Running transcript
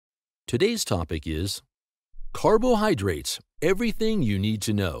Today's topic is carbohydrates, everything you need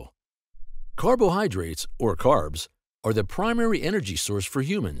to know. Carbohydrates, or carbs, are the primary energy source for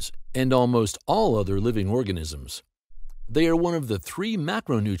humans and almost all other living organisms. They are one of the three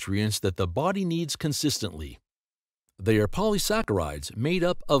macronutrients that the body needs consistently. They are polysaccharides made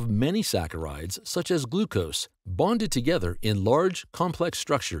up of many saccharides, such as glucose, bonded together in large, complex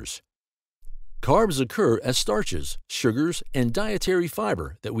structures. Carbs occur as starches, sugars, and dietary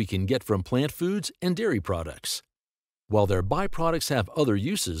fiber that we can get from plant foods and dairy products. While their byproducts have other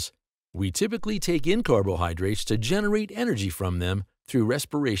uses, we typically take in carbohydrates to generate energy from them through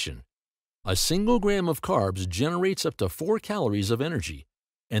respiration. A single gram of carbs generates up to 4 calories of energy,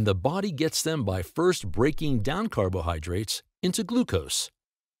 and the body gets them by first breaking down carbohydrates into glucose.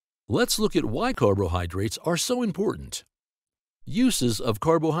 Let's look at why carbohydrates are so important. Uses of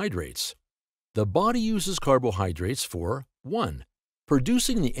carbohydrates. The body uses carbohydrates for 1.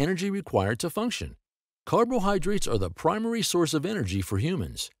 Producing the energy required to function. Carbohydrates are the primary source of energy for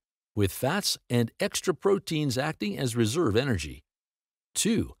humans, with fats and extra proteins acting as reserve energy.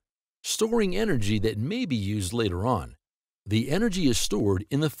 2. Storing energy that may be used later on. The energy is stored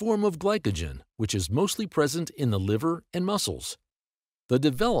in the form of glycogen, which is mostly present in the liver and muscles. The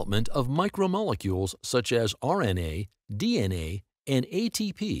development of micromolecules such as RNA, DNA, and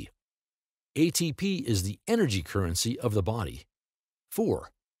ATP. ATP is the energy currency of the body.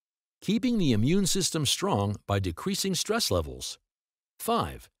 4. Keeping the immune system strong by decreasing stress levels.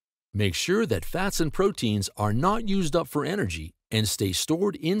 5. Make sure that fats and proteins are not used up for energy and stay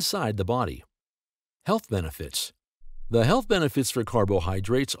stored inside the body. Health benefits. The health benefits for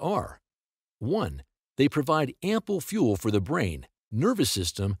carbohydrates are: 1. They provide ample fuel for the brain, nervous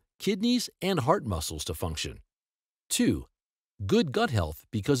system, kidneys, and heart muscles to function. 2. Good gut health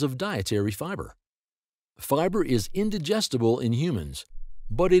because of dietary fiber. Fiber is indigestible in humans,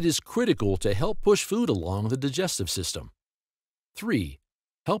 but it is critical to help push food along the digestive system. 3.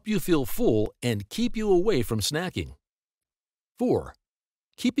 Help you feel full and keep you away from snacking. 4.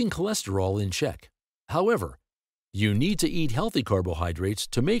 Keeping cholesterol in check. However, you need to eat healthy carbohydrates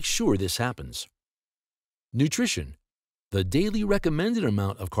to make sure this happens. Nutrition. The daily recommended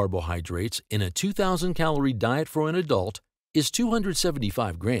amount of carbohydrates in a 2,000-calorie diet for an adult is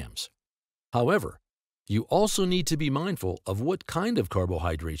 275 grams. However, you also need to be mindful of what kind of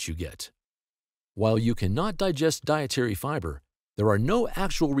carbohydrates you get. While you cannot digest dietary fiber, there are no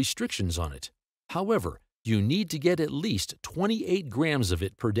actual restrictions on it. However, you need to get at least 28 grams of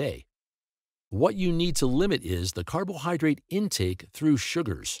it per day. What you need to limit is the carbohydrate intake through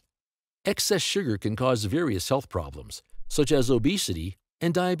sugars. Excess sugar can cause various health problems, such as obesity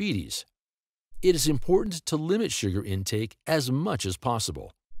and diabetes. It is important to limit sugar intake as much as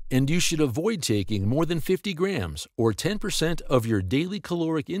possible, and you should avoid taking more than 50 grams or 10% of your daily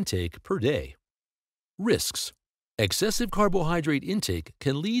caloric intake per day. Risks. Excessive carbohydrate intake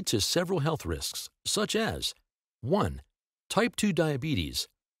can lead to several health risks, such as 1. Type 2 diabetes.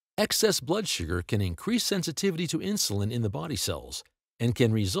 Excess blood sugar can increase sensitivity to insulin in the body cells and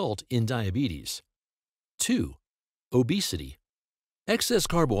can result in diabetes. 2. Obesity. Excess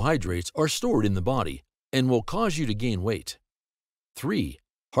carbohydrates are stored in the body and will cause you to gain weight. 3.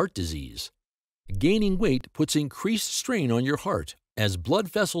 Heart disease. Gaining weight puts increased strain on your heart as blood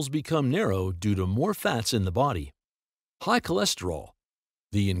vessels become narrow due to more fats in the body. High cholesterol.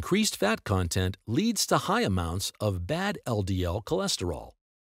 The increased fat content leads to high amounts of bad LDL cholesterol.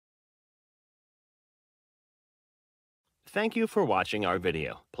 Thank you for watching our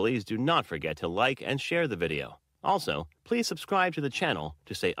video. Please do not forget to like and share the video. Also, please subscribe to the channel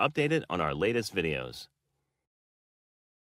to stay updated on our latest videos.